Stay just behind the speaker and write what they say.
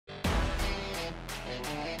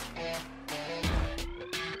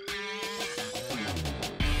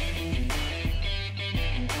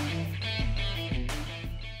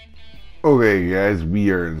Okay guys,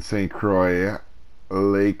 we are in St. Croix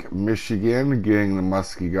Lake, Michigan, getting the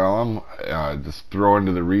Muskie Golem. Just throw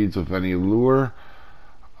into the reeds with any lure,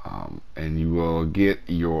 and you will get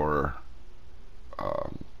your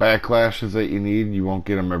backlashes that you need. You won't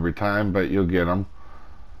get them every time, but you'll get them.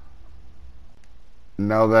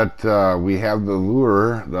 Now that we have the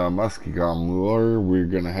lure, the Muskie Golem lure, we're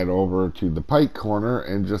going to head over to the pike corner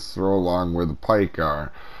and just throw along where the pike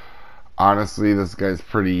are. Honestly, this guy's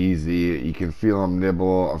pretty easy. You can feel him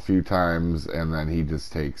nibble a few times and then he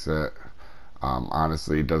just takes it.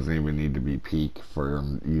 Honestly, it doesn't even need to be peak for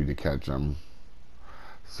you to catch him.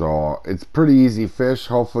 So it's pretty easy fish.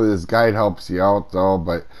 Hopefully this guide helps you out though.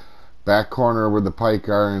 But back corner where the pike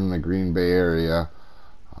are in the Green Bay area,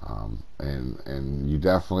 and you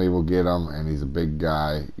definitely will get him. And he's a big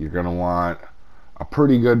guy. You're gonna want a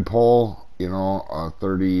pretty good pole, you know, a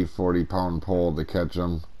 30-40 pound pole to catch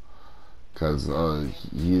him, because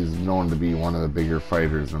he is known to be one of the bigger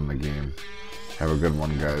fighters in the game. Have a good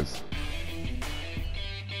one, guys.